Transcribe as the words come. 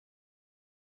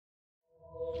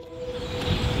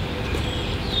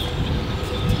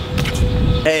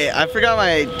Hey, I forgot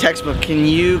my textbook. Can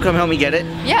you come help me get it?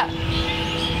 Yeah.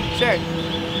 Sure.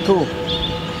 Cool.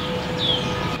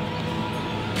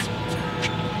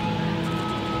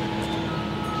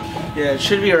 Yeah, it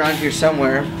should be around here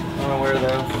somewhere. I don't know where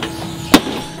though.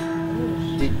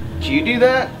 Did you do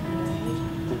that?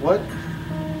 What?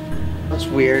 That's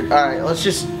weird. Alright, let's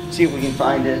just see if we can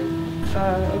find it.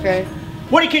 Okay.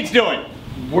 What are you kids doing?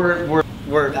 We're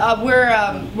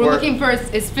looking for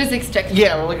his physics textbook.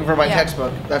 yeah, we're looking for my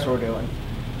textbook. That's what we're doing.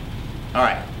 All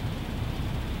right.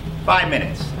 5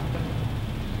 minutes.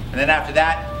 And then after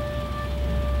that,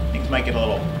 things might get a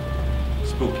little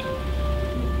spooky.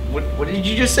 What did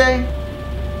you just say?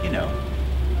 You know,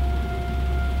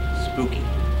 spooky.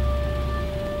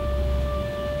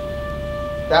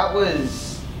 That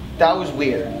was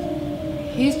weird.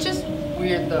 He's just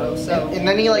weird though, so. And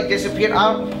then he like disappeared.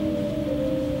 I'm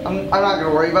not gonna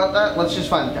worry about that. Let's just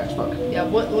find the textbook. Yeah,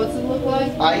 what's it look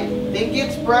like? I think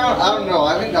it's brown. I don't know.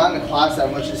 I haven't gone to class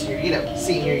that much this year. You know,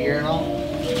 senior year and all.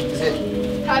 Is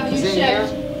it? Have you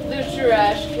checked the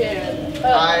trash can?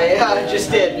 I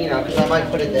just did, you know, because I might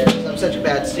put it there because I'm such a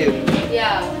bad student.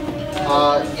 Yeah.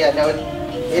 Yeah, no,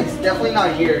 it's definitely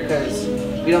not here because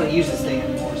we don't use this thing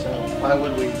anymore. So why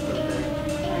would we put it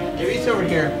there? Maybe it's over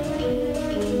here.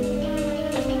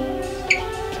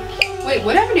 Wait,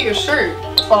 what happened to your shirt?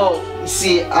 Oh,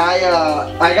 see,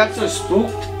 I got so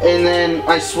spooked and then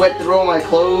I sweat through all my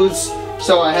clothes,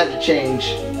 so I had to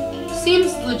change.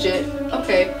 Seems legit.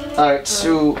 Okay. Alright,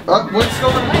 so what's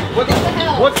going on? What the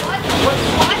hell?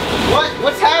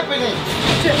 What's happening?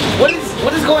 What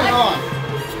is going on?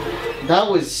 That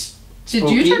was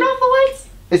spooky. Did you turn off the lights?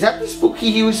 Is that the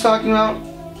spooky he was talking about?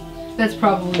 That's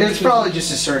probably. It's probably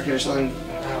just a circuit or something.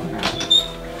 I don't know.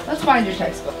 Let's find your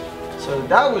textbook. So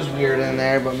that was weird in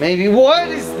there, but maybe what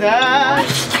is that?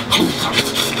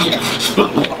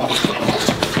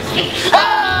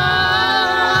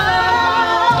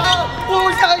 What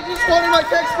was that? I just wanted my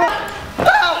textbook.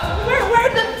 Where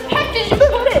the heck did you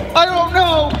put it? I don't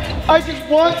know. I just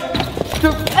want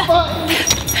to find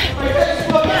my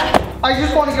textbook. I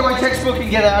just want to get my textbook and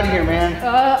get out of here, man.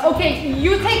 Okay,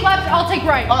 you take left, I'll take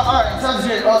right. Alright, sounds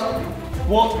good.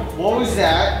 What was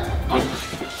that?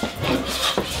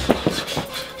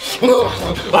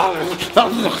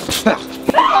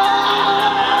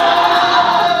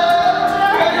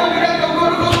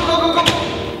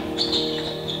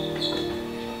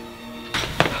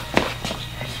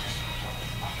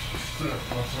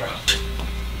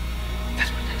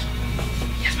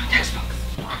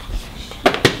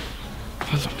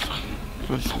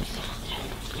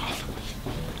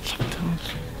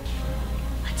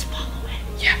 Let's follow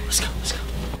it. Yeah, let's go, let's go.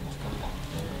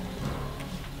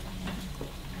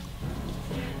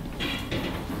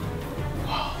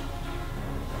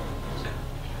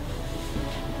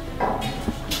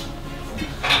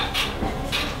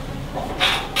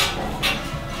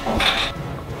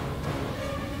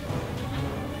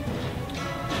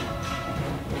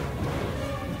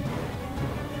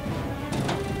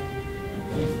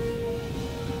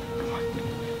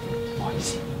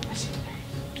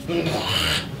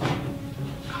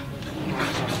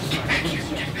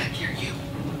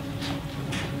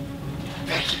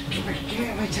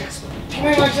 Give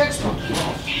me my textbook.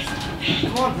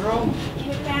 Come on, bro.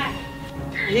 Give it back.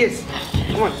 There he is.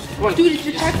 Come on, come on. Dude, it's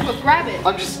your textbook. Grab it.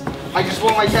 I just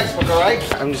want my textbook, all right?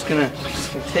 I'm just gonna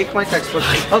take my textbook.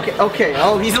 Okay.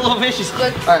 Oh, he's a little vicious. All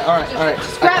right.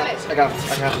 Just grab it. I got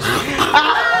this.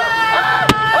 Ah!